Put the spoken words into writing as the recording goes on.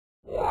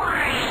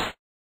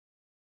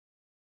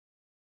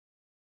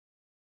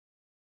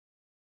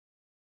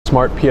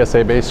Smart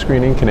PSA-based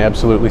screening can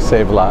absolutely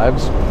save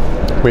lives.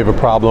 We have a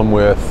problem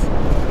with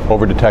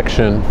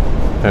overdetection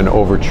and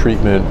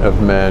overtreatment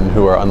of men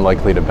who are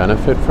unlikely to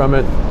benefit from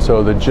it.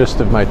 So the gist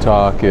of my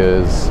talk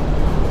is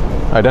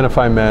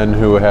identify men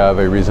who have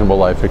a reasonable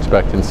life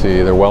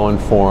expectancy, they're well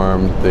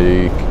informed,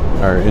 they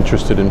are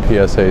interested in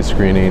PSA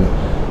screening,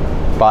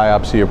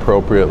 biopsy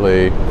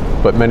appropriately,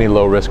 but many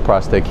low-risk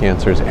prostate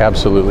cancers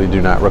absolutely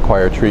do not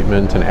require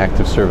treatment, and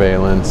active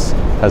surveillance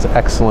has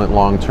excellent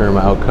long-term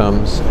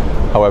outcomes.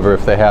 However,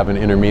 if they have an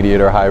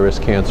intermediate or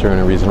high-risk cancer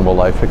and a reasonable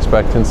life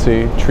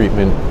expectancy,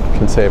 treatment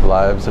can save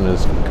lives and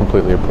is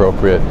completely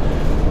appropriate.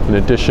 In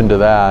addition to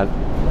that,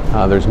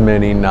 there's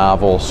many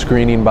novel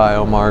screening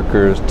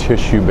biomarkers,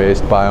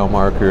 tissue-based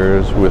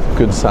biomarkers with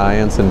good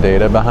science and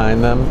data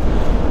behind them,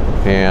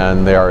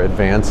 and they are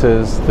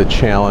advances. The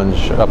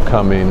challenge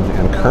upcoming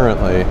and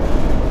currently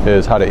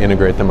is how to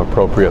integrate them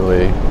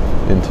appropriately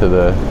into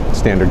the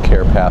standard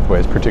care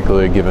pathways,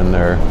 particularly given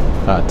their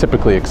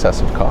typically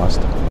excessive cost.